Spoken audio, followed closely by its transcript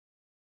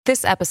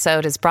This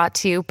episode is brought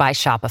to you by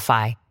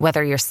Shopify.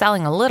 Whether you're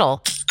selling a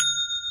little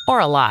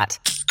or a lot,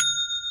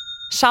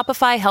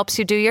 Shopify helps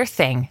you do your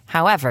thing,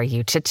 however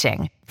you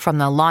cha-ching. From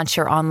the launch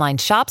your online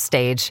shop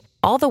stage,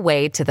 all the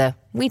way to the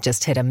we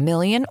just hit 1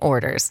 million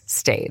orders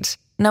stage.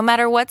 No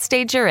matter what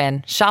stage you're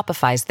in,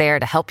 Shopify's there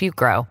to help you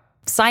grow.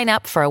 Sign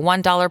up for a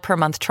 $1 per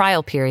month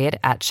trial period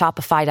at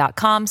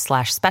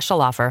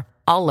shopify.com/special offer,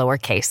 all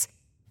lowercase.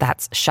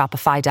 That's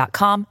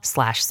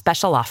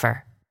shopify.com/special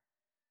offer.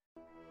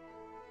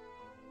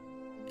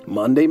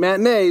 Monday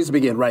Matinees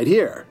begin right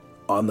here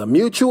on the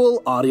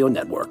Mutual Audio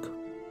Network.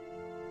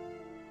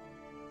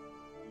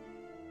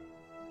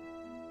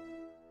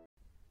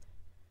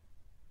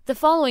 The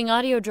following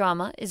audio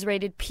drama is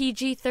rated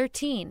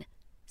PG-13,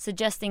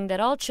 suggesting that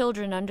all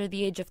children under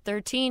the age of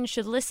 13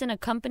 should listen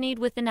accompanied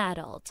with an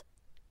adult.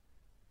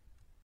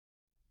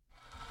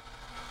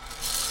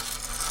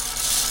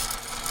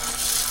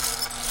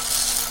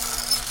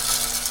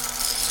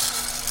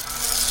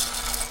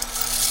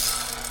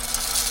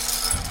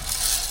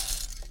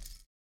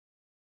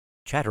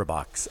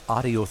 Chatterbox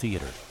Audio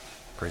Theater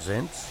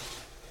presents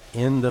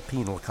In the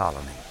Penal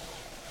Colony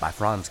by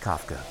Franz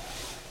Kafka.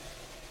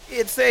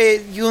 It's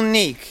a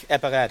unique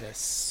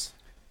apparatus.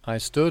 I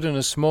stood in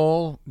a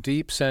small,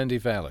 deep sandy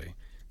valley,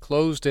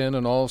 closed in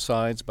on all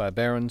sides by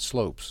barren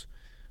slopes,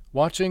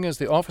 watching as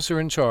the officer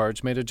in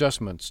charge made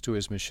adjustments to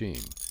his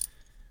machine.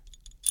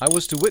 I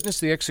was to witness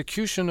the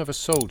execution of a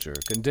soldier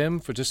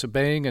condemned for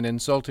disobeying and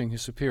insulting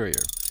his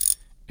superior.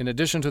 In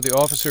addition to the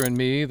officer and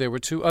me, there were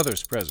 2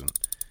 others present.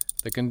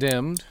 The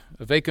condemned,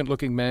 a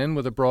vacant-looking man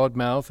with a broad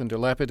mouth and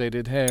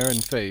dilapidated hair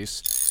and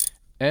face,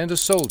 and a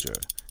soldier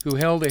who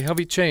held a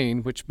heavy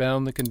chain which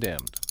bound the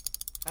condemned.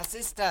 Was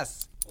ist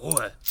das?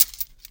 Ruhe.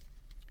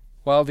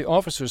 While the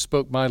officer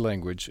spoke my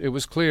language, it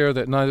was clear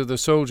that neither the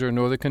soldier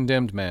nor the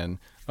condemned man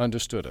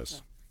understood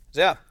us.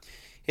 There.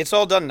 It's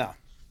all done now.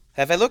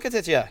 Have a look at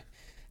it here.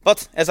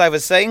 But, as I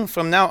was saying,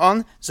 from now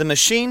on, the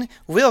machine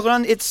will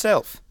run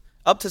itself.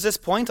 Up to this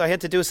point, I had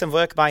to do some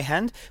work by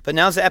hand, but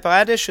now the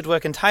apparatus should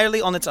work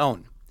entirely on its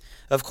own.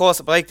 Of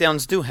course,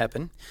 breakdowns do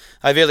happen.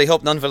 I really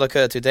hope none will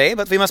occur today,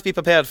 but we must be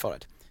prepared for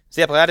it.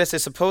 The apparatus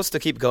is supposed to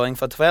keep going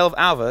for 12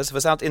 hours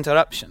without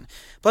interruption.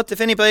 But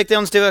if any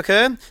breakdowns do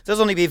occur,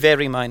 they'll only be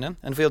very minor,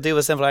 and we'll deal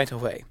with them right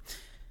away.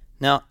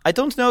 Now, I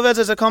don't know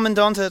whether the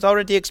Commandant had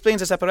already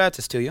explained this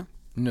apparatus to you.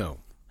 No.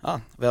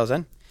 Ah, well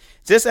then.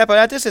 This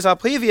apparatus is our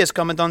previous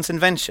Commandant's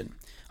invention.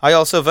 I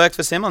also worked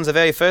with him on the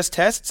very first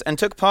tests and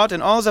took part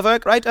in all the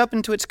work right up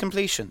into its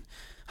completion.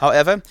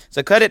 However,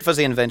 the credit for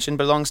the invention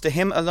belongs to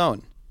him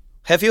alone.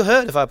 Have you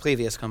heard of our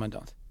previous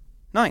Commandant?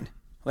 Nein.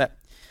 Well,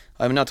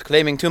 I'm not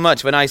claiming too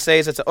much when I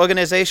say that the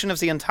organization of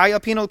the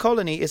entire penal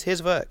colony is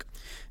his work.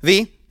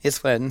 We, his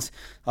friends,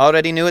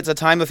 already knew at the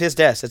time of his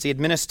death that the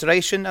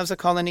administration of the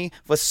colony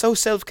was so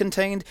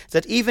self-contained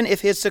that even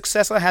if his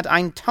successor had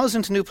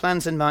 1,000 new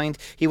plans in mind,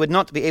 he would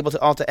not be able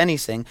to alter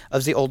anything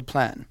of the old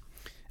plan.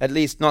 At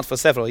least not for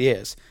several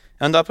years,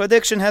 and our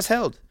prediction has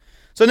held.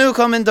 The new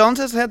Commandant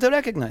has had to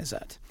recognize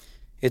that.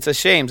 It's a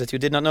shame that you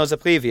did not know the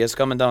previous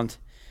Commandant.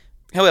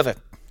 However,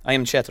 I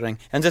am chattering,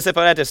 and this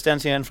apparatus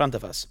stands here in front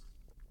of us.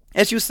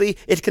 As you see,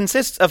 it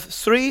consists of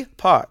 3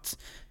 parts.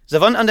 The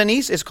one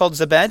underneath is called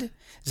the bed,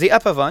 the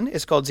upper one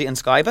is called the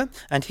inscriber,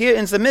 and here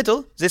in the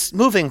middle, this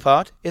moving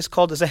part is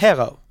called the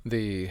harrow.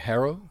 The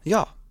harrow?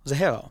 Yeah, the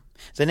harrow.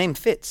 The name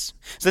fits.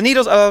 The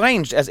needles are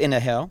arranged as in a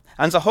harrow,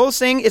 and the whole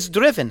thing is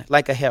driven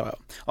like a harrow,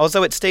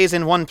 although it stays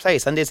in one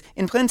place and is,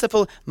 in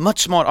principle,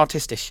 much more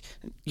artistic.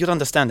 You'll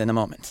understand in a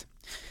moment.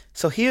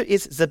 So here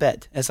is the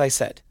bed, as I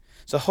said.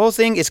 The whole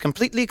thing is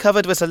completely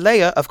covered with a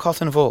layer of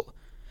cotton wool.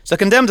 The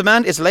condemned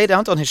man is laid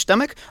out on his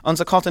stomach on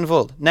the cotton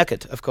wool,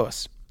 naked, of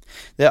course.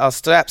 There are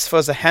straps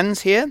for the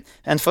hands here,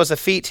 and for the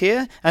feet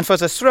here, and for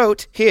the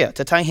throat here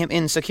to tie him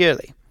in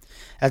securely.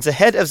 At the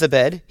head of the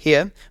bed,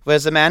 here, where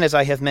the man, as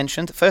I have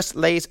mentioned, first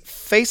lays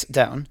face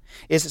down,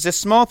 is this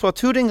small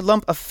protruding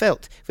lump of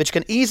felt, which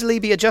can easily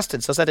be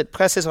adjusted so that it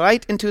presses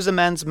right into the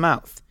man's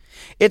mouth.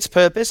 Its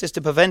purpose is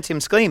to prevent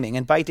him screaming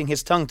and biting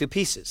his tongue to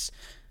pieces.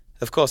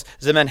 Of course,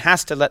 the man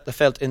has to let the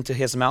felt into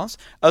his mouth,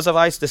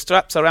 otherwise the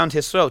straps around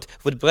his throat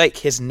would break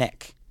his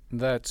neck.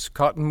 That's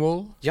cotton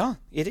wool? Yeah,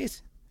 it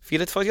is. Feel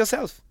it for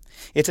yourself.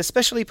 It's a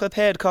specially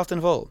prepared cotton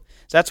wool.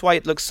 That's why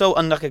it looks so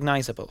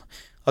unrecognizable.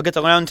 I'll get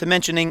around to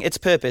mentioning its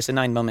purpose in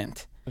ein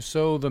Moment.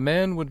 So the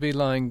man would be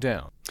lying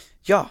down?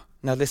 Yeah,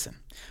 now listen.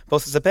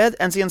 Both the bed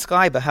and the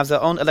inscriber have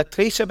their own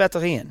elektrische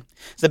Batterien.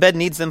 The bed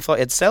needs them for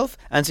itself,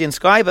 and the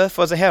inscriber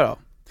for the harrow.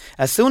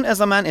 As soon as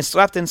the man is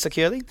strapped in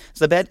securely,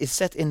 the bed is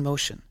set in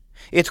motion.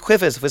 It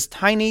quivers with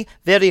tiny,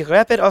 very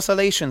rapid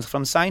oscillations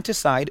from side to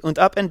side and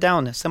up and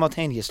down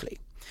simultaneously.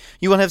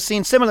 You will have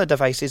seen similar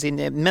devices in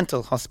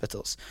mental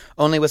hospitals.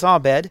 Only with our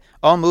bed,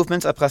 all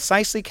movements are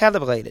precisely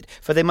calibrated,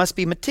 for they must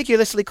be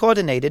meticulously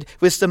coordinated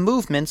with the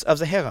movements of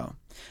the harrow.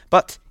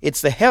 But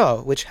it's the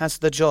harrow which has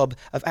the job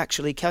of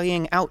actually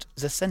carrying out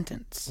the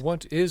sentence.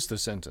 What is the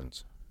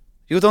sentence?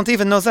 You don't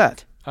even know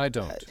that? I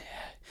don't.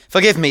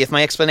 Forgive me if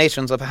my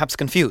explanations are perhaps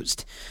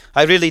confused.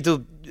 I really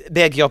do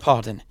beg your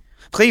pardon.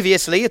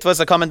 Previously, it was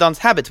the Commandant's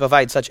habit to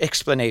provide such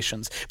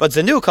explanations, but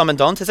the new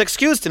Commandant has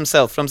excused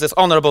himself from this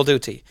honorable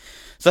duty.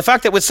 The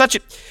fact that with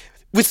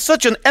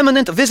such an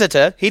eminent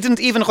visitor, he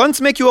didn't even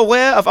once make you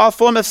aware of our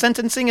form of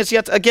sentencing is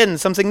yet again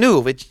something new,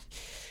 which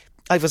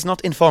I was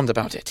not informed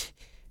about it.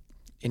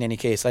 In any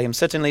case, I am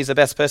certainly the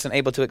best person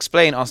able to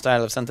explain our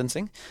style of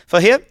sentencing, for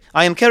here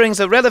I am carrying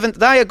the relevant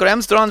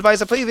diagrams drawn by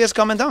the previous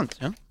Commandant.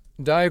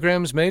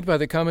 Diagrams made by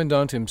the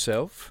Commandant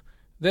himself?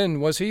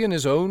 Then was he in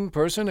his own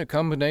person a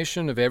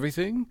combination of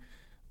everything?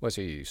 Was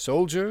he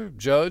soldier,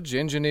 judge,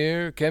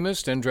 engineer,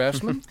 chemist, and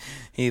draftsman?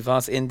 He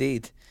was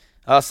indeed.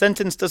 Our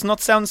sentence does not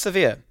sound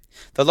severe.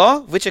 The law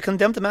which a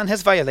condemned man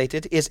has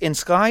violated is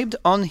inscribed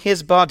on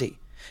his body,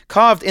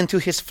 carved into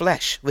his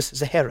flesh with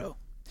the harrow.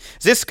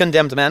 This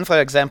condemned man,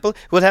 for example,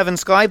 would have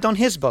inscribed on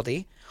his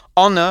body,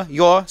 "Honor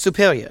your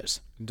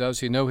superiors." Does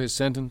he know his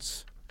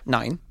sentence?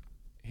 9.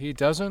 He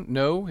doesn't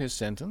know his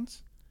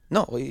sentence?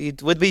 No,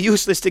 it would be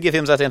useless to give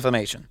him that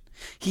information.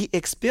 He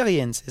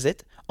experiences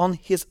it on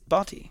his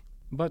body.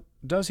 But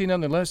does he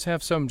nonetheless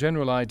have some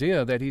general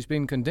idea that he's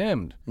been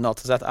condemned? Not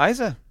that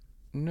either.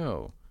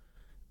 No.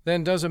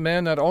 Then does a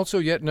man not also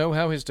yet know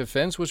how his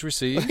defense was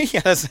received? He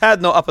has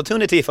had no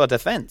opportunity for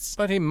defense.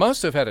 But he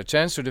must have had a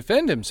chance to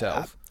defend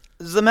himself.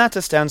 The matter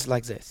stands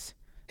like this.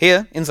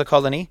 Here, in the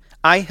colony,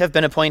 I have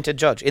been appointed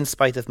judge, in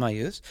spite of my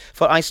youth,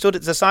 for I stood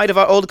at the side of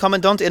our old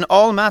commandant in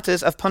all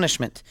matters of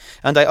punishment,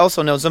 and I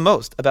also know the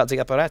most about the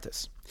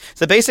apparatus.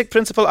 The basic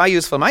principle I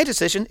use for my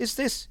decision is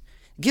this.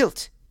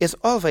 Guilt is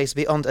always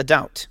beyond a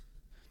doubt.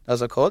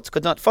 Other courts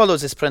could not follow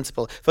this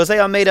principle, for they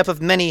are made up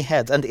of many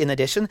heads, and in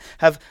addition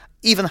have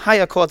even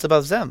higher courts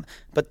above them.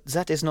 But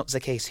that is not the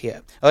case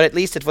here, or at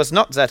least it was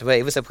not that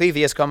way with the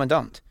previous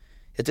commandant.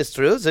 It is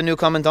true, the new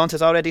commandant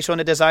has already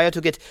shown a desire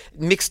to get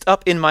mixed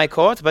up in my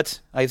court, but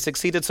I have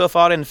succeeded so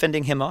far in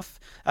fending him off,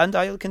 and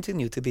I will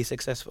continue to be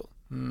successful.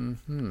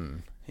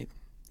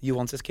 You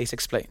want this case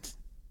explained?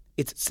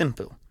 It's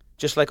simple,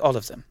 just like all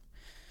of them.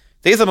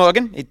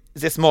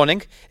 This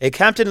morning, a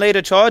captain laid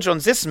a charge on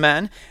this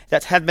man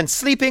that had been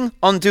sleeping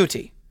on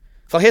duty.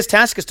 For his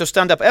task is to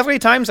stand up every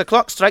time the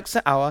clock strikes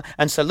the hour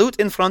and salute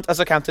in front of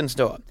the captain's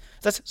door.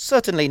 That's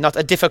certainly not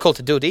a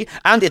difficult duty,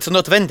 and it's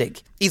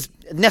notwendig. It's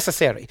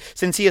necessary,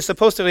 since he is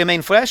supposed to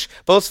remain fresh,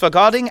 both for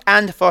guarding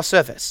and for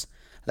service.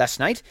 Last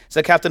night,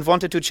 the captain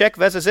wanted to check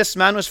whether this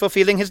man was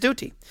fulfilling his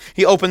duty.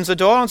 He opened the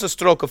door on the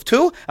stroke of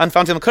 2 and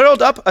found him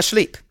curled up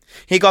asleep.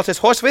 He got his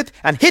horsewhip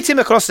and hit him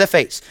across the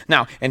face.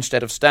 Now,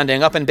 instead of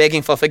standing up and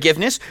begging for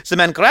forgiveness, the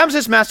man grabs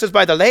his master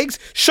by the legs,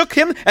 shook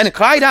him, and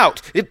cried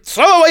out,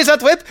 "Throw away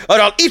that whip,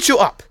 or I'll eat you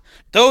up."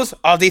 Those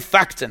are the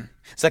facten.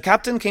 The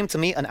captain came to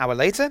me an hour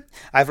later.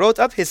 I wrote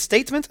up his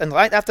statement, and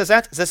right after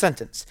that, the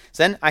sentence.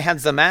 Then I had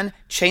the man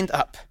chained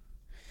up.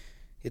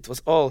 It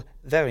was all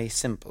very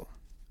simple.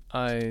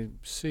 I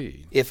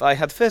see. If I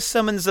had first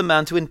summoned the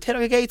man to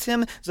interrogate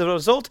him, the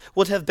result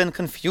would have been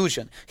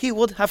confusion. He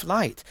would have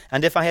lied,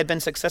 and if I had been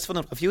successful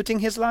in refuting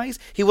his lies,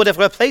 he would have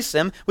replaced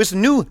them with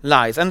new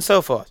lies, and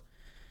so forth.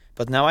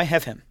 But now I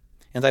have him,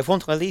 and I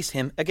won't release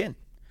him again.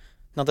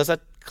 Now, does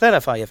that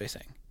clarify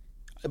everything?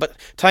 But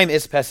time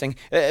is passing.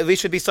 We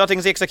should be starting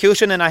the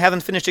execution, and I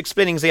haven't finished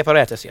explaining the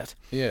apparatus yet.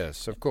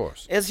 Yes, of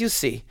course. As you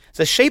see,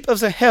 the shape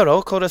of the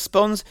harrow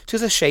corresponds to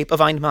the shape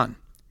of ein Mann.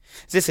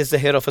 This is the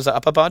harrow for the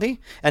upper body,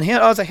 and here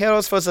are the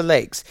harrows for the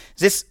legs.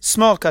 This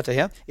small cutter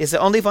here is the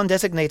only one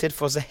designated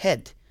for the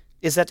head.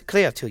 Is that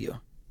clear to you?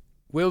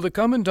 Will the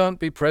commandant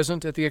be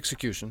present at the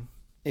execution?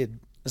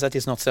 That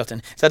is not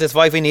certain. That is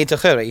why we need to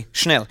hurry.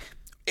 Schnell.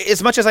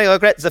 As much as I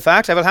regret the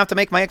fact, I will have to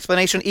make my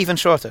explanation even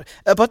shorter.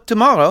 But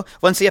tomorrow,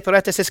 once the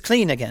apparatus is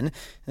clean again,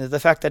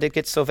 the fact that it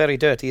gets so very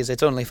dirty is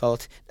its only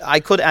fault, I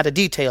could add a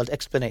detailed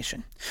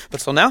explanation.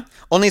 But for now,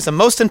 only the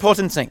most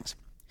important things.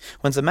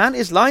 When the man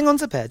is lying on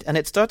the bed and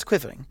it starts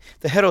quivering,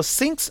 the harrow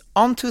sinks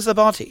onto the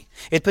body.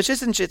 It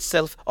positions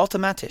itself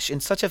automatisch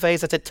in such a way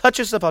that it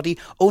touches the body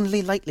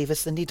only lightly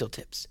with the needle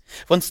tips.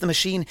 Once the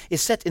machine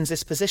is set in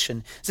this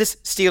position, this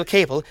steel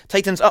cable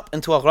tightens up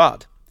into a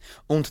rod.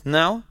 And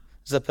now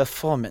the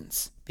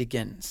performance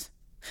begins.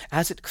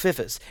 As it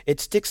quivers, it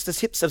sticks the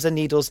tips of the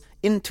needles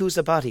into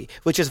the body,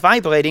 which is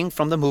vibrating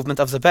from the movement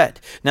of the bed.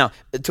 Now,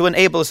 to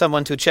enable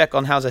someone to check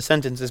on how the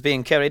sentence is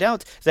being carried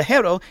out, the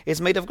harrow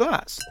is made of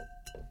glass.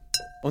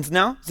 And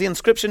now the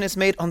inscription is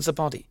made on the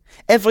body.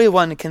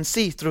 Everyone can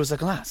see through the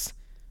glass.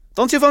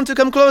 Don't you want to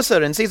come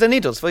closer and see the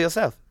needles for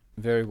yourself?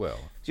 Very well.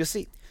 You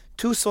see,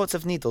 2 sorts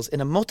of needles in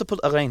a multiple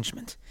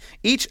arrangement.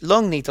 Each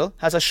long needle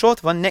has a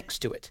short one next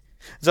to it.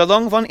 The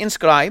long one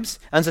inscribes,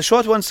 and the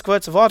short one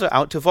squirts water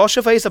out to wash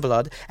away the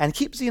blood and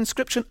keeps the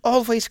inscription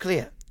always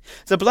clear.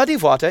 The bloody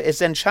water is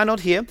then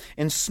channeled here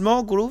in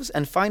small grooves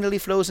and finally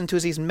flows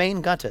into these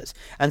main gutters,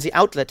 and the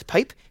outlet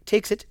pipe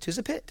takes it to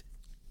the pit.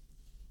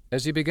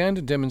 As he began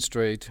to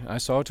demonstrate, I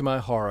saw to my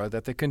horror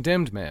that the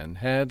condemned man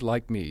had,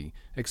 like me,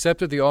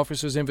 accepted the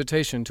officer's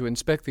invitation to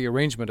inspect the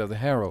arrangement of the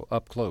harrow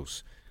up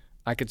close.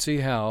 I could see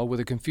how, with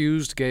a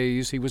confused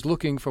gaze, he was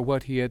looking for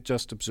what he had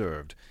just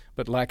observed,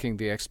 but lacking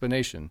the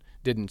explanation,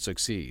 didn't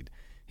succeed.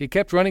 He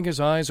kept running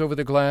his eyes over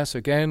the glass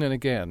again and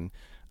again.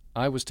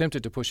 I was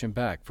tempted to push him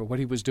back, for what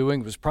he was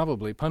doing was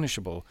probably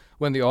punishable,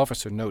 when the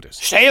officer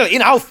noticed. Stell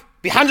ihn auf!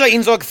 Behandle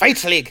ihn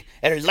sorgfältig!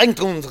 Lenkt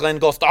unseren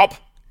Ghost ab!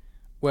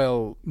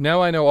 Well,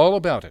 now I know all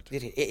about it.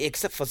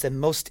 Except for the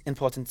most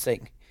important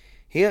thing.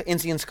 Here in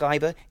the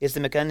inscriber is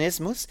the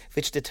mechanismus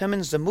which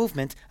determines the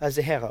movement of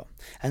the hero,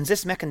 and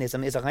this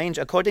mechanism is arranged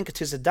according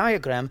to the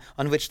diagram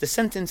on which the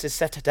sentence is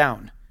set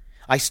down.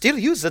 I still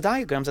use the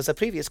diagrams as the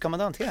previous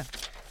commandant. Here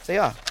they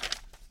are.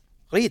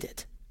 Read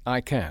it.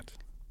 I can't.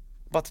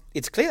 But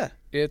it's clear.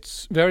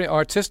 It's very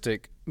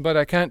artistic, but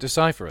I can't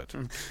decipher it.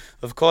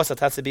 Of course, it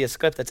has to be a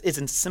script that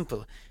isn't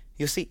simple.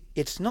 You see,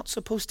 it's not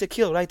supposed to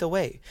kill right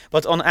away,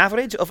 but on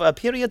average over a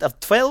period of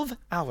 12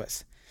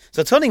 hours.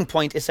 The turning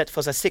point is set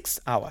for the 6th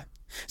hour.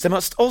 There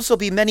must also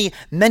be many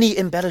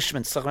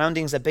embellishments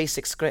surrounding the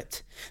basic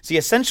script. The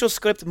essential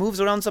script moves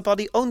around the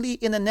body only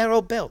in a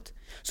narrow belt.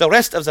 The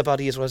rest of the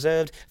body is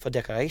reserved for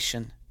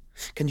decoration.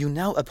 Can you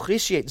now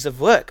appreciate the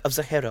work of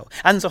the hero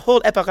and the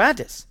whole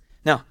apparatus?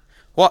 Now,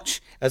 watch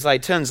as I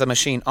turn the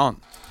machine on.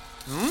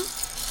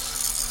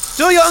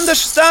 Do you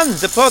understand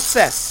the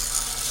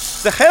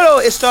process? The hero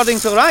is starting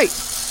to write.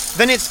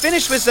 When it's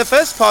finished with the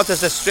first part of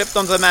the script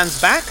on the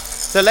man's back,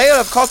 the layer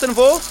of cotton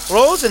wool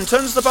rolls and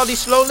turns the body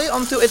slowly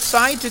onto its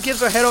side to give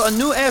the hero a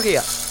new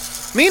area.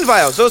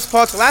 Meanwhile, those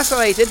parts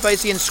lacerated by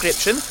the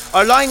inscription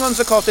are lying on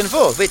the cotton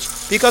wool, which,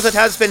 because it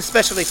has been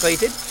specially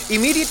treated,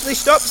 immediately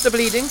stops the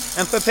bleeding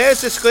and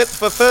prepares the script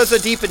for further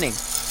deepening.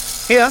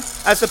 Here,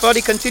 as the body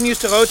continues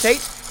to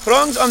rotate,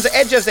 prongs on the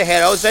edge of the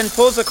hero then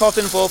pull the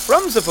cotton wool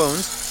from the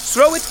wounds,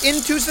 throw it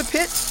into the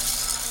pit,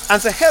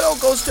 and the hero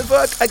goes to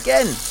work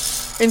again.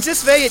 In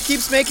this way, it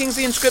keeps making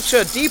the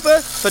inscription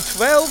deeper for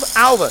 12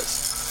 hours.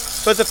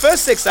 For the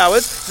first 6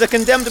 hours, the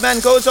condemned man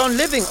goes on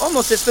living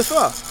almost as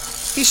before.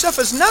 He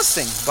suffers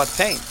nothing but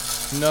pain.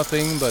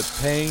 Nothing but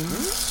pain?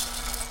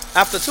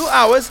 After 2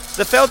 hours,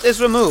 the felt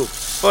is removed,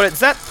 for at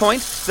that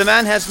point, the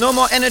man has no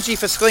more energy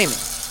for screaming.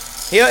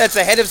 Here at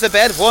the head of the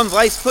bed, warm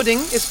rice pudding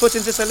is put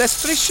into the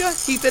less frisher,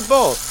 heated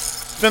bowl.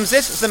 From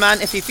this, the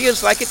man, if he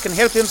feels like it, can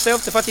help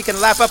himself to what he can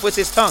lap up with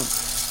his tongue.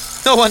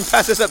 No one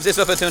passes up this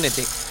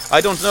opportunity. I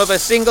don't know of a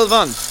single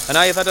one, and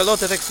I have had a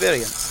lot of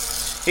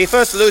experience. He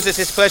first loses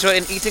his pleasure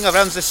in eating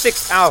around the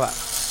 6th hour.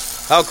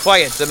 How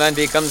quiet the man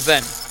becomes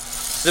then.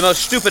 The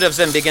most stupid of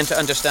them begin to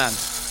understand.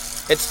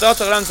 It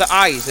starts around the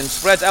eyes and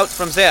spreads out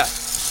from there.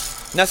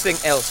 Nothing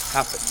else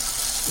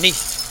happens.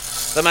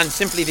 Nicht. The man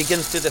simply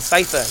begins to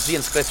decipher the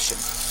inscription.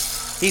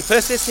 He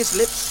purses his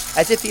lips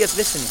as if he is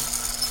listening.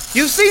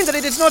 You've seen that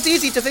it is not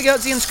easy to figure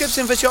out the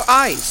inscription with your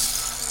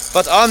eyes.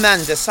 But our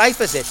man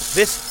deciphers it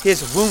with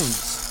his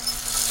wounds.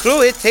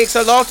 Through it takes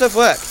a lot of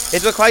work.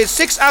 It requires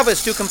 6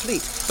 hours to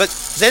complete. But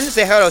then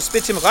the hero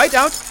spits him right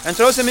out and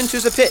throws him into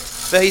the pit,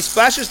 where he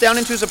splashes down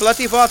into the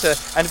bloody water,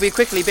 and we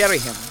quickly bury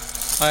him.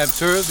 I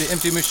observed the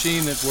empty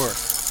machine at work.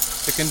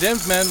 The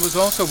condemned man was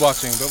also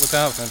watching, but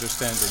without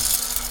understanding.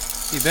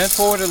 He bent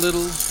forward a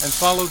little and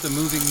followed the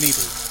moving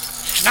meters.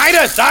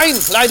 Schneider, dein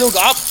Kleidung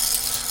ab!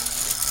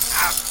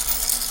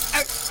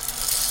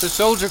 The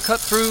soldier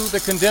cut through the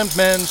condemned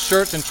man's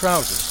shirt and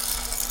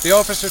trousers. The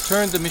officer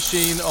turned the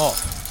machine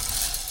off.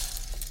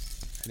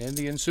 And in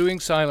the ensuing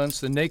silence,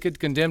 the naked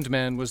condemned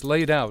man was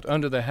laid out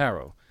under the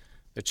harrow.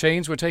 The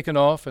chains were taken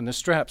off and the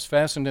straps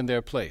fastened in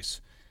their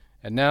place.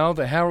 And now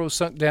the harrow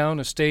sunk down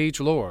a stage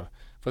lower,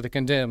 for the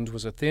condemned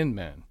was a thin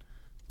man.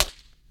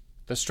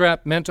 The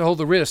strap meant to hold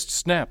the wrist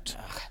snapped.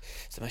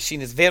 The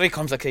machine is very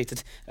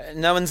complicated.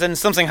 Now and then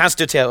something has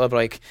to tear or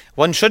break.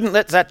 One shouldn't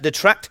let that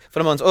detract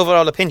from one's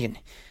overall opinion.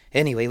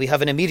 Anyway, we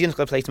have an immediate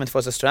replacement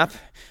for the strap.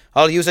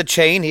 I'll use a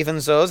chain, even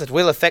though it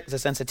will affect the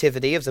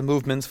sensitivity of the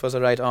movements for the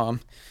right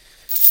arm.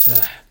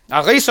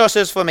 Our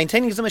resources for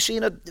maintaining the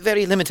machine are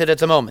very limited at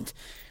the moment.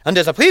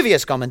 Under the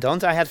previous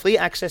commandant, I had free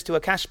access to a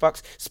cash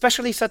box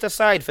specially set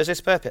aside for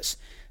this purpose.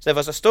 There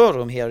was a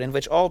storeroom here in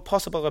which all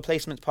possible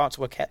replacement parts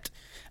were kept.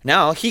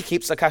 Now he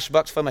keeps the cash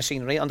box for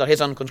machinery under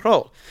his own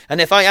control,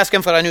 and if I ask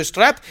him for a new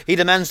strap, he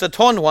demands the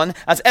torn one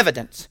as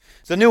evidence.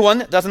 The new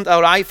one doesn't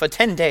arrive for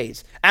 10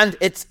 days, and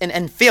it's an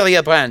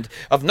inferior brand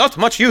of not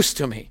much use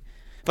to me.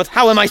 But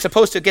how am I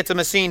supposed to get the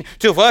machine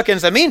to work in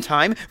the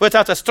meantime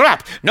without a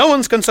strap? No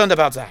one's concerned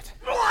about that.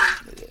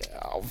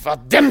 Oh,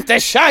 verdammte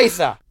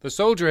Scheiße! The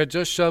soldier had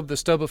just shoved the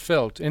stub of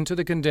felt into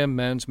the condemned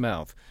man's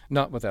mouth,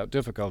 not without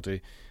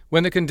difficulty,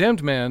 when the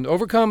condemned man,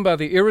 overcome by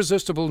the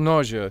irresistible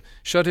nausea,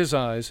 shut his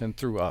eyes and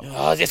threw up.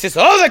 Oh, this is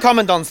all the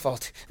commandant's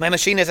fault. My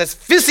machine is as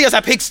filthy as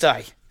a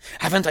pigsty.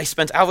 Haven't I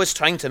spent hours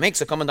trying to make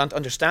the commandant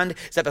understand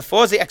that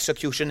before the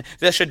execution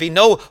there should be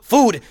no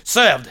food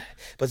served?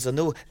 But the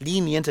new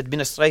lenient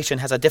administration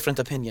has a different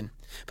opinion.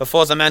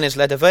 Before the man is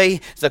led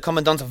away, the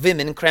commandant's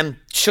women cram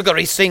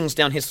sugary things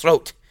down his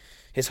throat.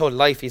 His whole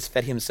life he's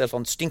fed himself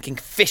on stinking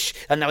fish,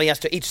 and now he has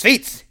to eat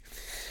sweets.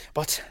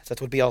 But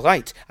that would be all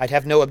right. I'd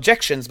have no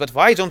objections, but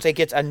why don't they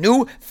get a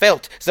new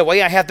felt the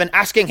way I have been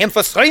asking him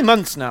for 3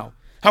 months now?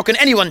 How can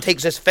anyone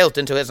take this felt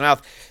into his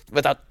mouth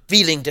without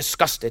feeling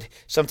disgusted?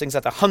 Something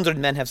that 100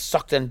 men have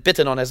sucked and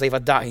bitten on as they were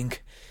dying.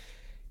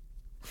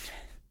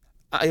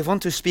 I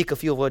want to speak a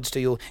few words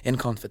to you in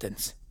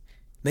confidence.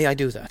 May I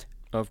do that?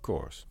 Of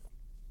course.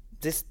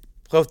 This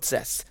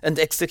process and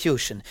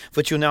execution,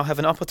 which you now have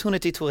an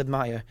opportunity to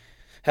admire,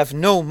 have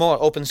no more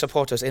open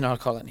supporters in our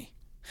colony.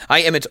 I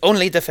am its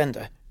only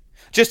defender,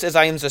 just as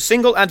I am the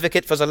single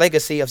advocate for the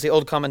legacy of the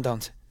old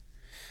commandant.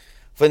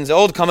 When the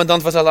old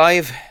commandant was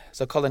alive,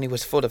 the colony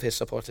was full of his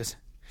supporters.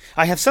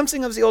 I have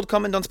something of the old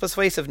commandant's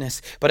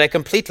persuasiveness, but I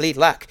completely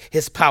lack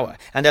his power,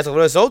 and as a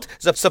result,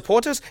 the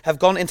supporters have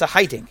gone into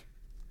hiding.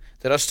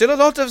 There are still a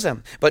lot of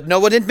them, but no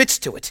one admits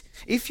to it.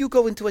 If you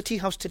go into a tea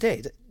house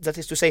today, that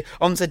is to say,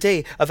 on the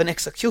day of an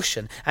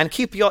execution, and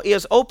keep your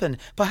ears open,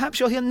 perhaps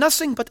you'll hear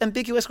nothing but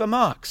ambiguous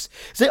remarks.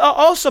 They are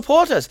all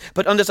supporters,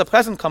 but under the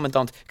present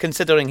commandant,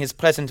 considering his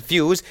present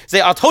views,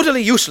 they are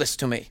totally useless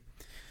to me.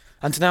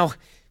 And now,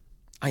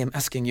 I am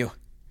asking you,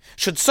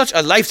 should such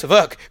a life's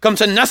work come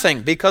to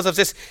nothing because of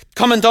this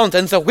commandant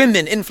and the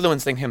women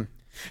influencing him?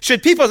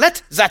 Should people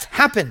let that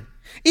happen?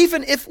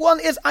 Even if one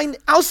is ein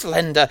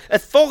Ausländer, a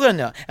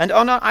foreigner, and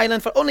on our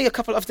island for only a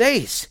couple of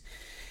days.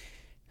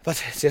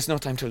 But there's no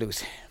time to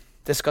lose.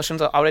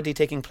 Discussions are already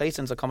taking place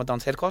in the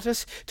commandant's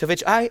headquarters, to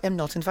which I am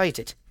not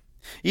invited.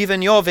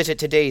 Even your visit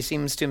today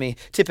seems to me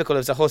typical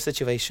of the whole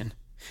situation.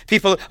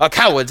 People are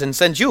cowards and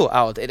send you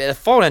out, a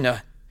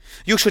foreigner.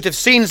 You should have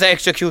seen the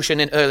execution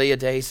in earlier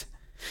days.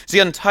 The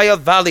entire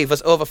valley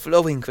was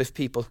overflowing with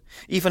people,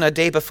 even a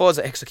day before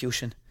the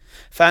execution.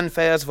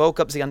 Fanfares woke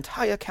up the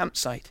entire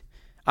campsite.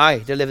 I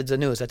delivered the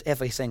news that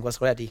everything was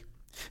ready.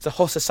 The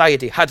whole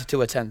society had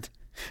to attend.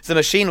 The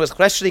machine was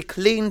freshly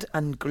cleaned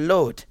and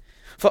glowed.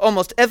 For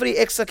almost every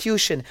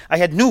execution, I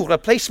had new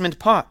replacement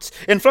parts.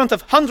 In front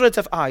of hundreds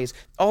of eyes,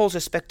 all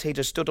the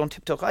spectators stood on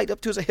tiptoe right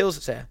up to the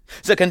hills there.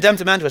 The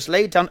condemned man was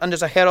laid down under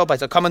the harrow by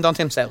the commandant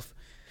himself.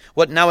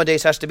 What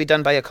nowadays has to be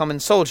done by a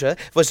common soldier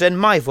was then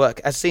my work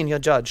as senior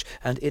judge,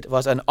 and it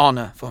was an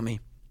honor for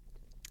me.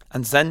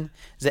 And then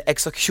the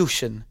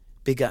execution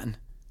began.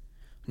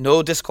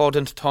 No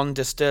discordant tone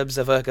disturbs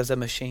the work of the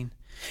machine.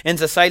 In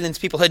the silence,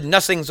 people heard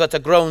nothing but the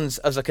groans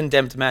of the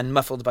condemned man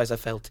muffled by the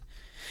felt.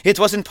 It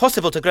was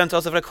impossible to grant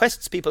all the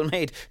requests people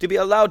made to be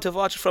allowed to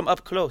watch from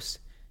up close.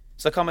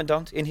 The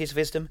commandant, in his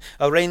wisdom,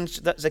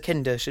 arranged that the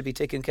kinder should be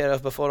taken care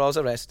of before all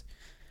the rest.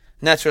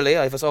 Naturally,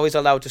 I was always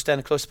allowed to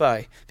stand close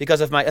by, because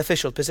of my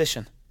official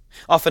position.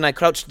 Often I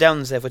crouched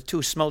down there with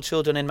 2 small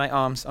children in my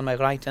arms on my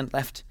right and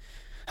left.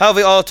 How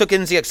we all took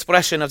in the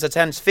expression of the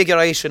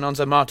transfiguration on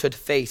the martyred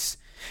face.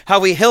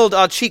 How we held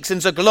our cheeks in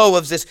the glow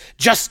of this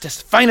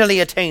justice finally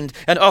attained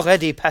and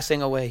already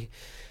passing away.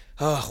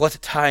 Oh,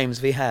 what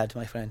times we had,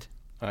 my friend.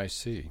 I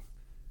see.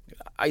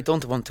 I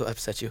don't want to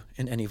upset you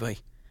in any way.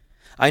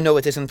 I know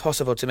it is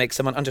impossible to make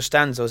someone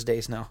understand those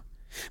days now.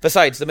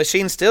 Besides, the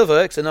machine still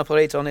works and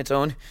operates on its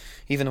own,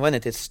 even when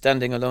it is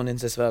standing alone in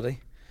this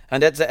valley.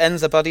 And at the end,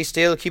 the body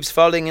still keeps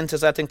falling into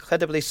that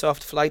incredibly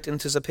soft flight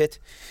into the pit,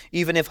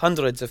 even if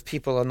hundreds of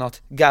people are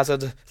not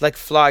gathered like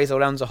flies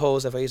around the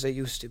holes the way they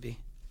used to be.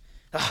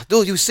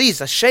 Do you see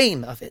the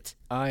shame of it?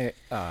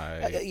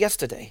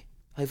 Yesterday,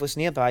 I was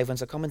nearby when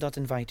the commandant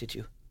invited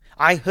you.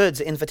 I heard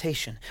the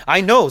invitation.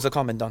 I know the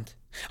commandant.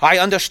 I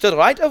understood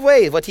right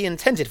away what he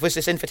intended with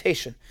this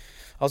invitation.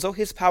 Although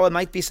his power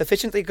might be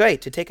sufficiently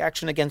great to take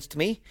action against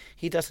me,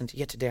 he doesn't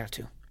yet dare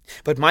to.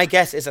 But my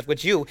guess is that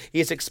with you, he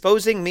is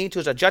exposing me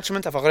to the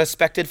judgment of a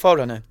respected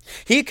foreigner.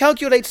 He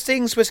calculates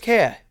things with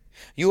care.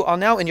 You are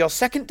now in your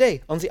 2nd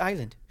day on the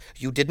island.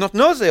 You did not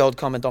know the old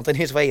commandant and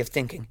his way of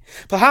thinking.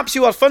 Perhaps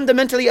you are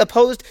fundamentally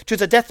opposed to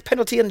the death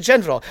penalty in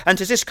general, and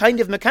to this kind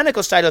of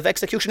mechanical style of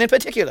execution in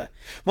particular.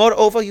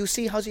 Moreover, you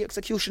see how the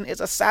execution is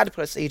a sad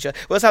procedure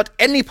without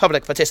any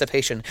public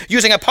participation,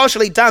 using a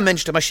partially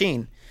damaged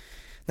machine.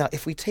 Now,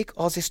 if we take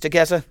all this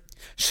together,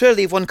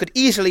 surely one could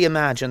easily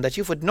imagine that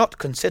you would not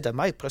consider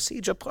my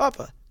procedure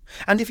proper.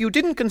 And if you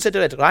didn't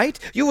consider it right,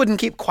 you wouldn't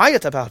keep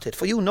quiet about it,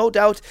 for you no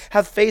doubt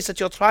have faith that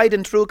your tried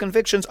and true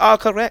convictions are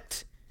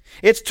correct.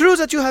 It's true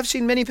that you have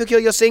seen many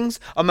peculiar things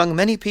among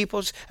many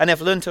peoples and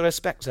have learned to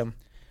respect them.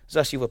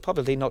 Thus you will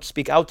probably not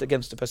speak out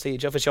against the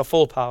procedure with your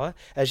full power,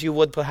 as you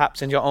would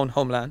perhaps in your own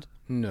homeland.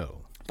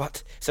 No.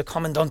 But the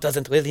commandant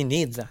doesn't really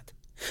need that.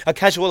 A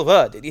casual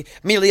word,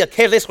 merely a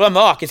careless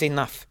remark is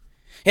enough.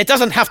 It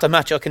doesn't have to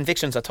match your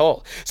convictions at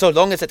all, so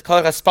long as it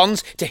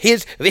corresponds to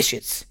his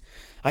wishes.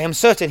 I am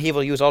certain he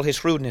will use all his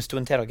shrewdness to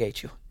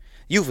interrogate you.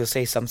 You will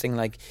say something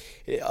like,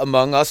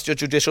 among us the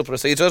judicial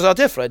procedures are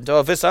different,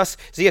 or with us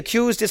the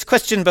accused is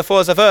questioned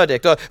before the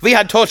verdict, or we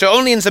had torture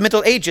only in the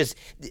Middle Ages.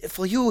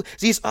 For you,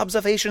 these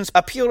observations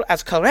appear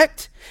as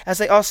correct as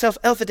they are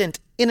self-evident,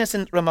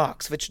 innocent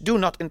remarks which do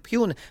not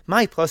impugn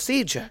my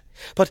procedure.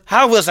 But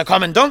how will the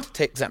commandant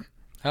take them?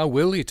 How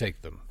will he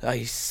take them?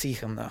 I see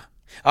him now.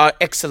 Our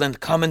excellent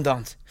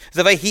commandant.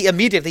 The way he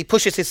immediately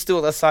pushes his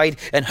stool aside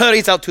and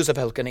hurries out to the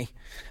balcony.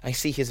 I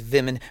see his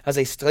women as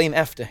they stream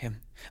after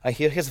him. I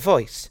hear his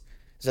voice.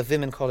 The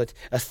women call it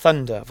a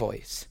thunder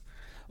voice.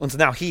 And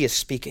now he is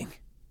speaking.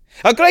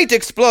 A great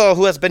explorer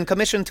who has been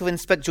commissioned to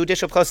inspect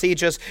judicial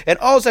procedures in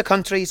all the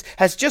countries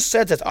has just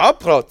said that our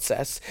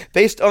process,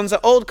 based on the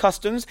old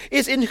customs,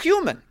 is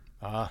inhuman.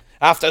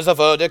 After the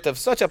verdict of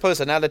such a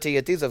personality,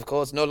 it is, of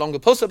course, no longer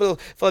possible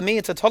for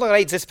me to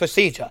tolerate this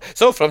procedure.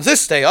 So from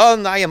this day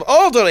on, I am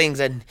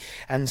ordering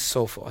and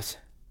so forth.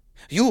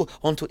 You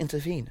want to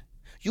intervene.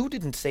 You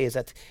didn't say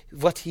that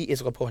what he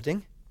is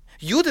reporting.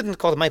 You didn't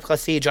call my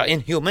procedure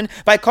inhuman.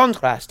 By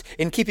contrast,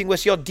 in keeping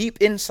with your deep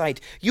insight,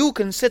 you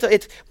consider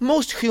it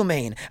most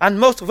humane and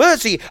most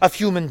worthy of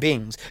human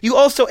beings. You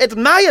also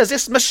admire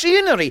this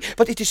machinery,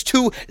 but it is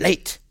too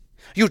late.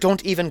 You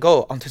don't even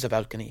go onto the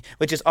balcony,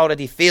 which is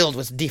already filled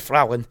with Die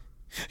Frauen.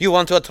 You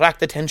want to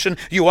attract attention,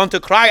 you want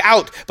to cry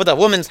out, but a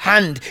woman's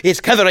hand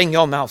is covering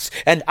your mouth,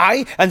 and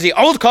I and the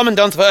old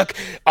Commandant's work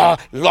are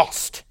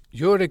lost.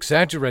 You're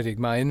exaggerating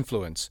my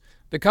influence.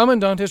 The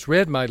Commandant has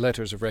read my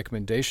letters of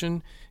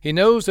recommendation. He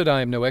knows that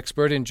I am no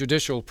expert in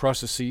judicial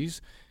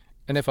processes,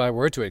 and if I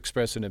were to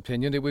express an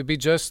opinion, it would be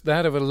just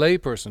that of a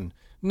layperson,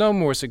 no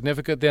more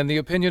significant than the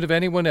opinion of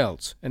anyone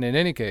else, and in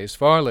any case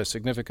far less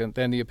significant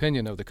than the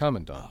opinion of the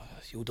Commandant.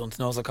 You don't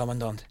know the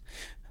Commandant.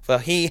 For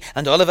he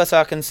and all of us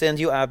are concerned,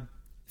 you are,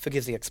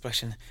 forgive the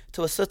expression,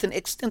 to a certain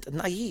extent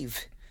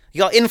naive.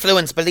 Your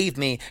influence, believe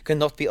me,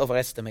 cannot be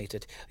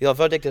overestimated. Your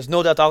verdict is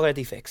no doubt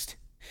already fixed.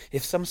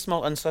 If some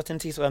small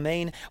uncertainties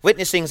remain,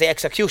 witnessing the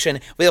execution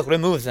will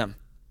remove them.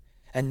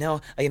 And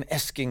now I am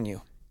asking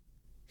you,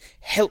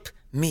 help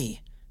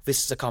me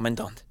with the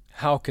Commandant.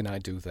 How can I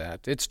do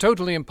that? It's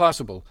totally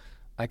impossible.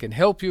 I can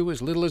help you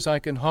as little as I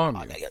can harm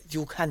you.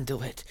 You can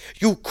do it.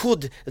 You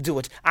could do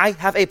it. I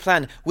have a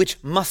plan which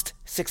must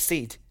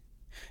succeed.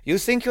 You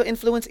think your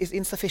influence is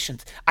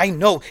insufficient. I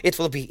know it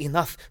will be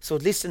enough, so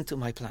listen to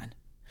my plan.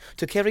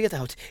 To carry it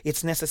out,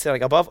 it's necessary,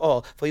 above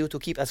all, for you to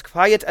keep as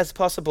quiet as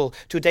possible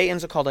today in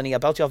the colony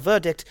about your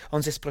verdict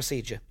on this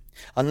procedure.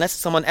 Unless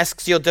someone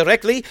asks you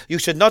directly, you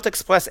should not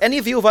express any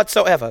view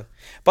whatsoever.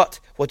 But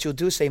what you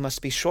do say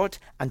must be short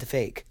and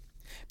vague.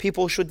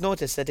 People should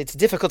notice that it's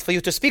difficult for you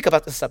to speak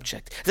about the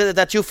subject,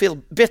 that you feel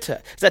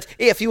bitter, that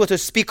if you were to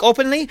speak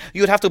openly,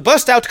 you'd have to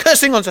burst out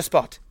cursing on the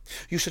spot.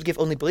 You should give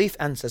only brief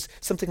answers,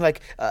 something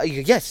like,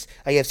 yes,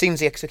 I have seen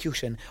the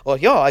execution, or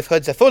yeah, I've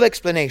heard the full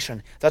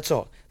explanation. That's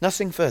all,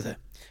 nothing further.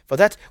 For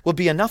that will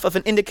be enough of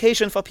an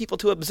indication for people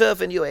to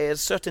observe in you a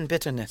certain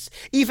bitterness,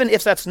 even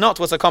if that's not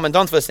what the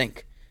Commandant will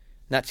think.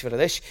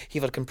 Naturally, he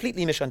will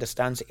completely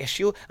misunderstand the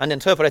issue and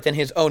interpret it in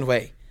his own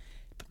way.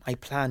 But my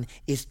plan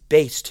is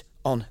based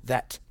on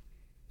that.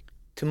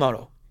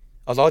 Tomorrow,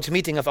 a large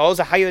meeting of all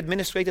the higher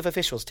administrative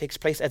officials takes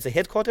place at the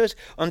headquarters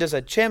under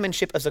the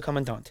chairmanship of the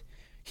Commandant.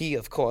 He,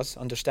 of course,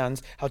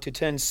 understands how to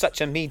turn such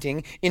a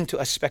meeting into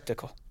a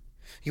spectacle.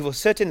 You will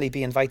certainly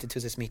be invited to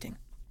this meeting.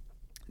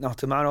 Now,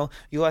 tomorrow,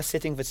 you are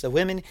sitting with the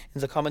women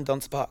in the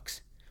Commandant's box.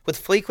 With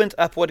frequent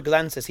upward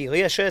glances, he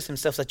reassures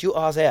himself that you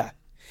are there.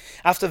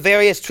 After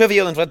various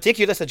trivial and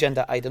ridiculous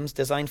agenda items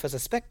designed for the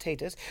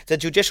spectators, the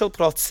judicial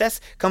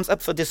process comes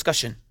up for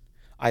discussion.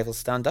 I will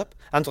stand up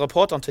and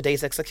report on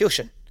today's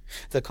execution.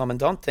 The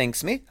Commandant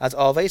thanks me, as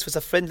always, with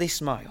a friendly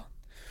smile.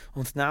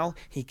 And now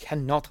he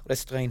cannot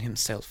restrain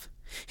himself.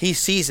 He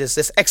seizes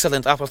this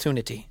excellent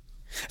opportunity.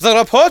 The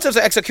report of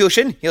the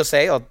execution, he'll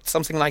say, or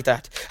something like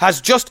that,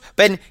 has just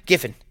been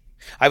given.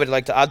 I would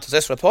like to add to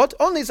this report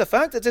only the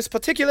fact that this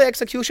particular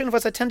execution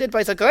was attended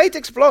by the great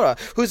explorer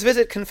whose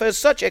visit confers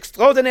such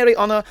extraordinary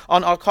honor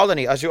on our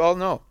colony, as you all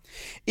know.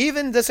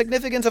 Even the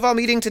significance of our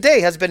meeting today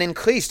has been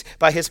increased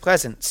by his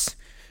presence.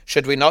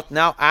 Should we not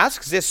now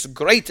ask this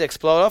great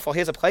explorer for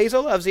his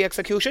appraisal of the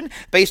execution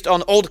based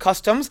on old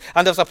customs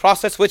and of the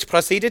process which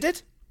preceded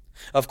it?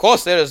 Of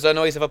course there is the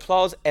noise of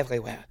applause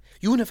everywhere.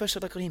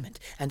 Universal agreement,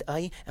 and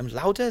I am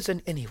louder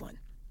than anyone.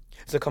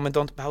 The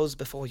Commandant bows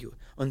before you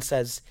and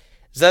says,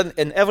 "Then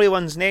in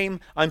everyone's name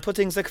I'm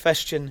putting the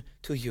question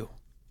to you."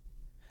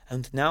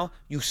 And now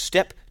you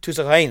step to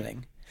the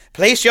railing.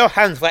 Place your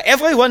hands where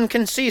everyone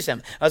can see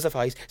them,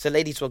 otherwise the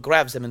ladies will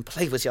grab them and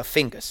play with your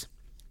fingers.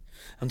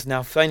 And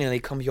now finally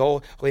come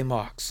your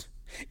remarks.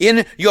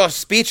 In your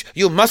speech,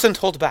 you mustn't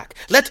hold back.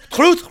 Let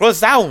truth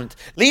resound.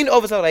 Lean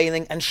over the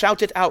railing and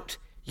shout it out.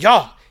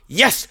 Yeah,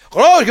 yes,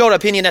 roar your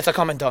opinion at the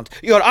Commandant,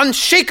 your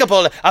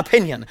unshakable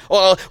opinion,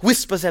 or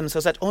whisper them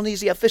so that only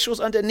the officials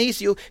underneath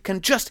you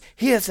can just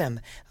hear them.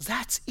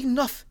 That's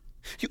enough.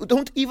 You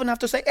don't even have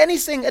to say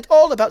anything at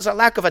all about the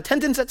lack of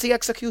attendance at the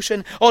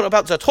execution, or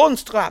about the torn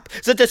strap,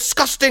 the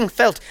disgusting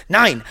felt.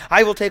 Nein,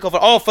 I will take over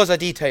all further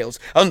details,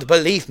 and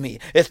believe me,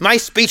 if my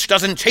speech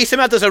doesn't chase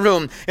him out of the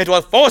room, it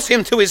will force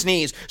him to his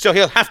knees, so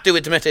he'll have to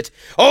admit it.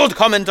 Old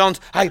Commandant,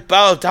 I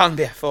bow down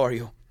before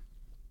you.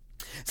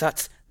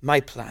 That's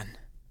my plan.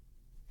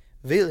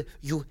 Will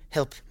you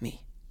help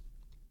me?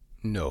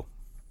 No.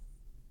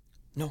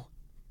 No.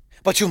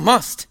 But you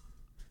must.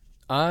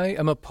 I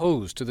am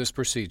opposed to this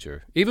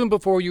procedure, even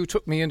before you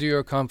took me into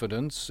your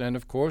confidence, and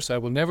of course I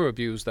will never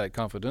abuse that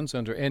confidence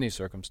under any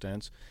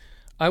circumstance.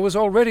 I was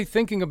already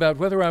thinking about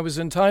whether I was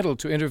entitled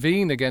to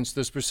intervene against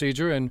this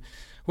procedure and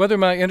whether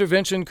my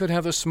intervention could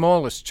have the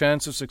smallest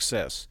chance of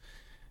success.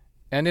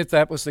 And if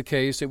that was the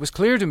case, it was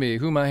clear to me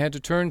whom I had to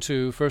turn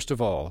to first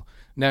of all,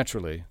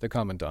 naturally, the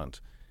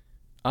Commandant.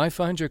 I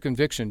find your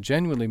conviction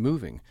genuinely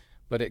moving,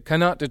 but it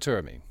cannot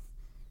deter me.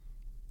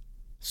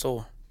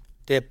 So,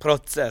 The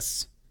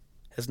process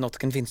has not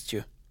convinced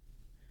you.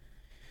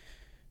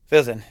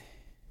 Well then,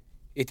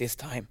 it is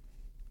time.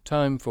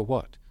 Time for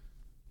what?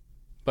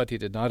 But he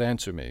did not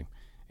answer me.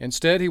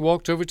 Instead, he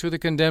walked over to the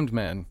condemned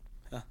man.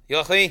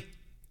 Jochi,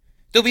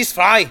 du bist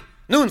frei.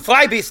 Nun,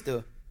 frei bist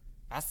du.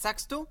 Was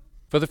sagst du?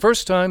 For the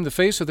first time, the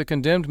face of the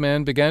condemned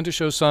man began to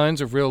show signs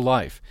of real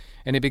life,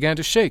 and he began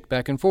to shake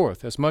back and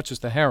forth as much as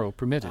the harrow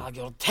permitted.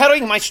 You're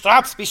tearing my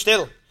straps, be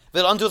still.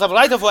 We'll undo the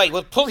right of way,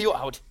 we'll pull you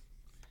out.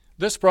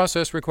 This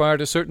process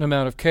required a certain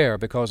amount of care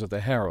because of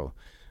the harrow.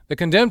 The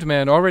condemned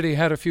man already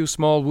had a few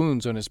small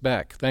wounds on his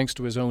back, thanks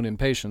to his own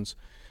impatience.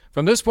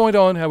 From this point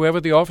on,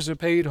 however, the officer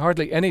paid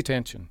hardly any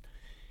attention.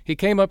 He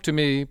came up to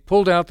me,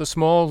 pulled out the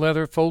small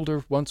leather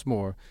folder once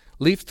more,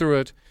 leafed through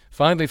it,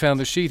 finally found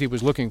the sheet he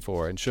was looking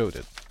for, and showed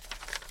it.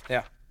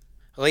 There.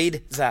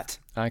 Read that.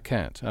 I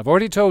can't. I've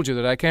already told you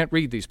that I can't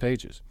read these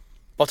pages.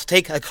 But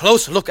take a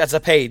close look at the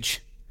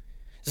page.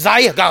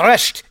 Sei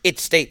gerecht, it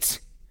states.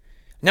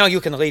 Now you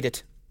can read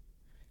it.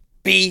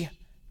 Be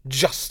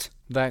just.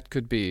 That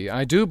could be.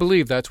 I do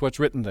believe that's what's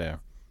written there.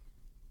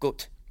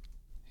 Good.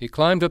 He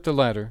climbed up the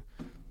ladder,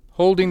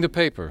 holding the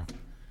paper.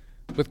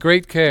 With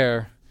great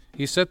care,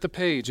 he set the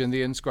page in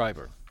the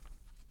inscriber.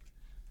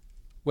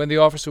 When the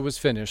officer was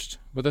finished,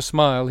 with a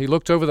smile, he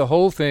looked over the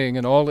whole thing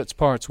and all its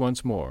parts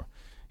once more.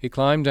 He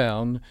climbed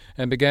down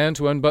and began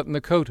to unbutton the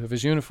coat of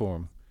his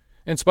uniform.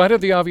 In spite of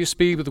the obvious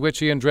speed with which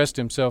he undressed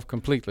himself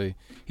completely,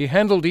 he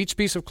handled each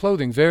piece of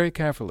clothing very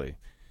carefully.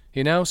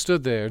 He now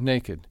stood there,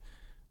 naked.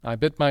 I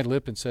bit my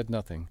lip and said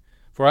nothing,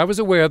 for I was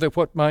aware that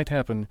what might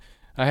happen,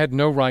 I had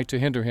no right to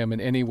hinder him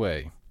in any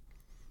way.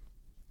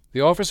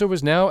 The officer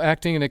was now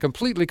acting in a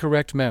completely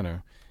correct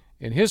manner.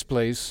 In his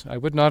place, I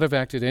would not have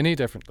acted any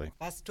differently.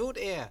 Was tut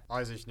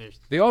Weiß ich nicht.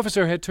 The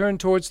officer had turned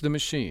towards the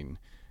machine.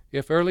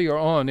 If earlier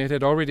on it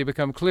had already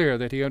become clear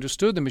that he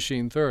understood the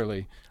machine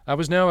thoroughly, I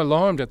was now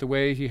alarmed at the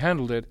way he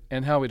handled it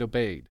and how it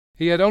obeyed.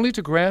 He had only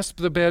to grasp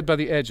the bed by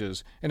the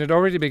edges, and it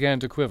already began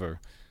to quiver.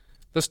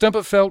 The stump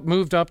of felt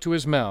moved up to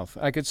his mouth.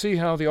 I could see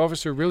how the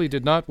officer really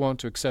did not want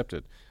to accept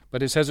it,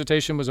 but his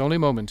hesitation was only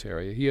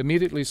momentary. He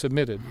immediately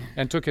submitted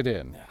and took it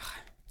in.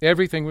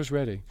 Everything was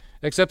ready,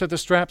 except that the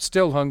straps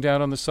still hung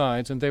down on the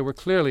sides, and they were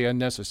clearly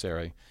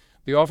unnecessary.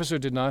 The officer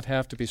did not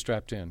have to be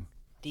strapped in.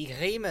 Die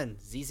Riemen,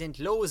 sie sind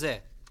lose.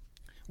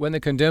 When the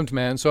condemned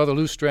man saw the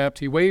loose straps,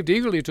 he waved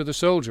eagerly to the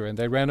soldier, and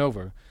they ran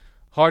over.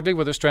 Hardly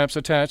were the straps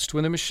attached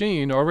when the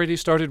machine already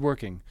started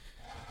working.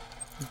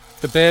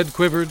 The bed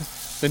quivered,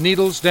 the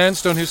needles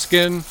danced on his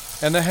skin,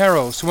 and the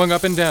harrow swung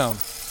up and down.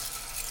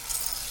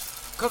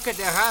 Gucke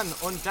daran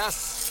und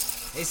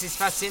das. Es ist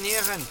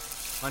faszinierend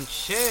und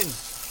schön.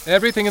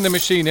 Everything in the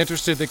machine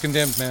interested the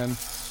condemned man.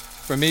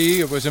 For me,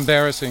 it was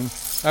embarrassing.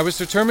 I was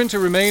determined to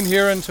remain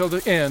here until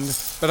the end,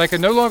 but I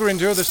could no longer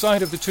endure the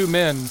sight of the two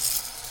men.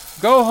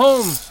 Go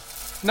home!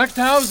 Nach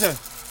Hause!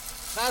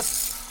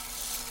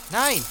 Was?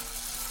 Nein,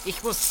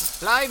 ich muss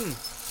bleiben.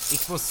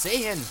 Ich muss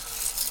sehen.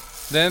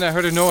 Then I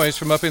heard a noise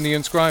from up in the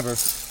inscriber.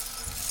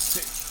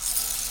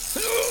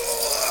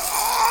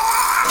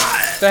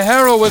 The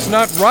harrow was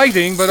not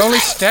writing, but only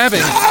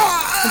stabbing.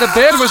 And the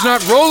bed was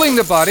not rolling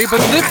the body, but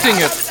lifting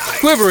it,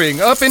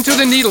 quivering up into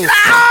the needle.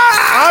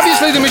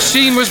 Obviously, the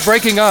machine was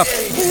breaking up.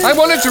 I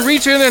wanted to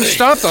reach in and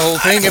stop the whole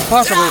thing, if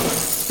possible.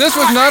 This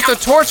was not the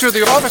torture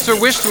the officer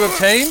wished to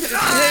obtain.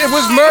 It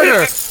was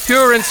murder,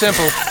 pure and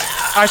simple.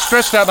 I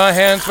stretched out my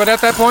hands, but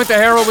at that point the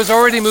harrow was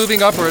already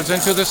moving upwards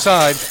and to the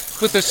side,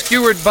 with the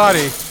skewered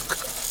body.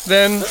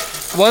 Then,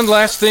 one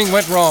last thing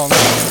went wrong.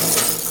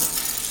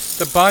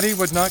 The body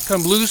would not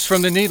come loose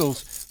from the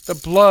needles. The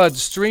blood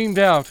streamed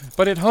out,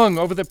 but it hung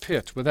over the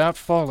pit without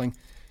falling.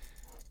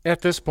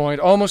 At this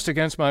point, almost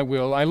against my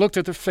will, I looked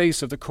at the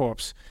face of the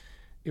corpse.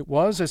 It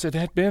was as it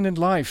had been in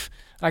life.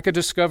 I could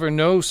discover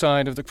no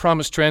sign of the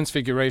promised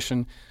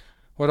transfiguration.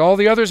 What all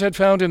the others had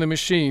found in the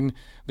machine,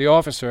 the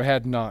officer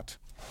had not.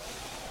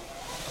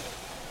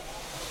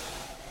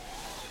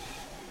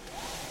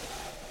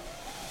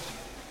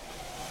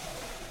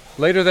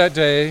 Later that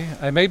day,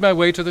 I made my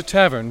way to the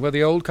tavern where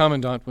the old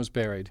commandant was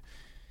buried.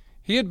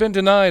 He had been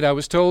denied, I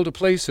was told, a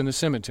place in the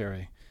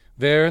cemetery.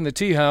 There, in the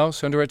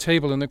tea-house, under a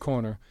table in the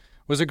corner,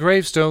 was a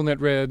gravestone that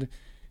read,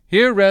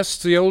 "Here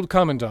rests the old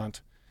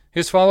commandant.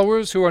 His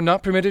followers, who are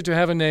not permitted to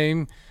have a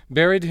name,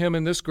 buried him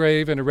in this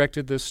grave and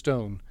erected this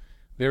stone.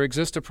 There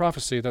exists a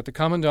prophecy that the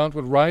commandant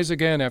will rise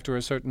again after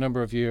a certain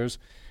number of years,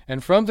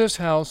 and from this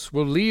house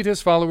will lead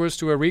his followers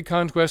to a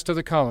reconquest of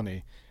the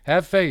colony.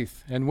 Have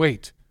faith and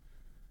wait."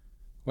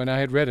 When I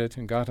had read it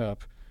and got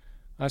up,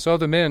 I saw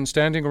the men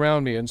standing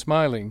around me and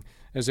smiling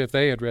as if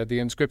they had read the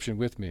inscription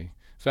with me,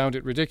 found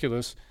it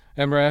ridiculous,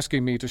 and were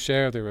asking me to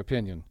share their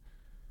opinion.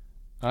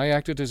 I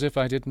acted as if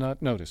I did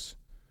not notice,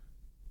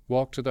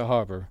 walked to the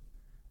harbor,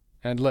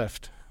 and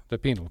left the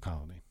penal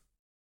colony.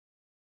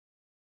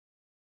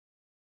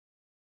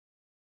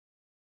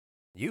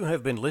 You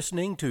have been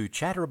listening to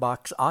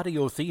Chatterbox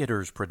Audio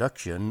Theater's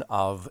production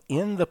of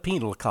In the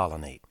Penal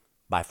Colony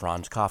by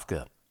Franz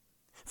Kafka,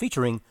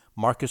 featuring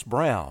Marcus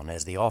Brown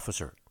as the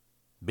officer,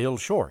 Bill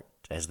Short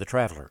as the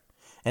traveler,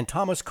 and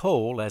Thomas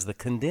Cole as the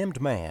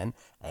condemned man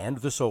and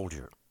the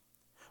soldier.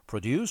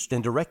 Produced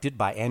and directed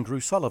by Andrew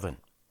Sullivan.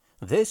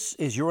 This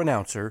is your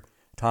announcer,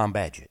 Tom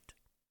Badgett.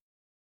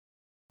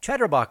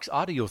 Chatterbox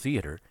Audio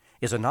Theater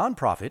is a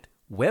nonprofit,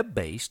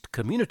 web-based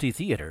community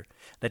theater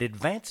that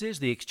advances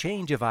the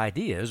exchange of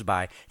ideas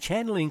by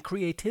channeling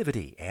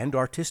creativity and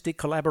artistic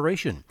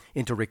collaboration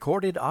into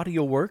recorded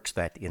audio works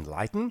that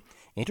enlighten,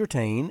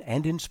 entertain,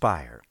 and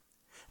inspire.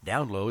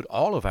 Download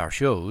all of our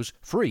shows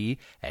free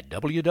at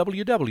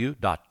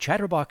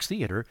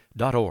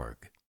www.chatterboxtheater.org.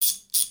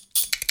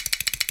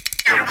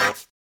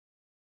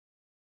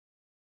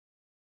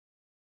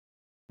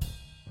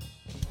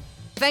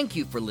 Thank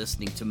you for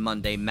listening to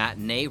Monday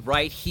Matinee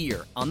right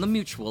here on the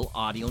Mutual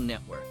Audio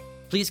Network.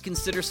 Please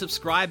consider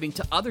subscribing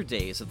to other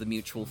days of the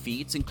Mutual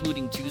feeds,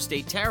 including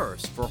Tuesday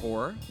Terrors for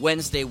horror,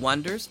 Wednesday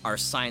Wonders, our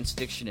science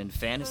fiction and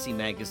fantasy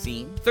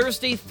magazine,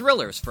 Thursday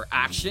Thrillers for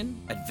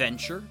action,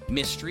 adventure,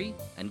 mystery,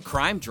 and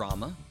crime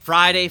drama,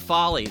 Friday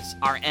Follies,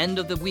 our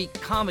end-of-the-week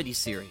comedy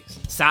series,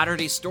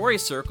 Saturday Story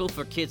Circle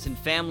for kids and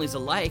families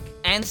alike,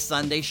 and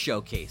Sunday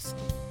Showcase,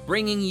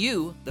 bringing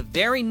you the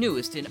very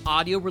newest in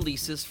audio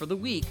releases for the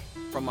week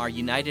from our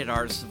United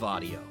Artists of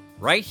Audio,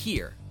 right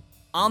here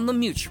on the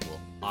Mutual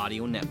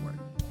Audio Network.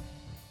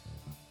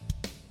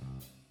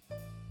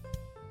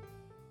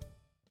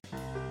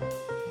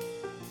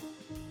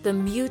 The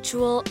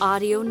Mutual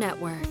Audio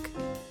Network.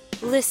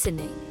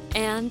 Listening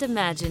and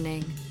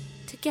imagining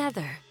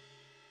together.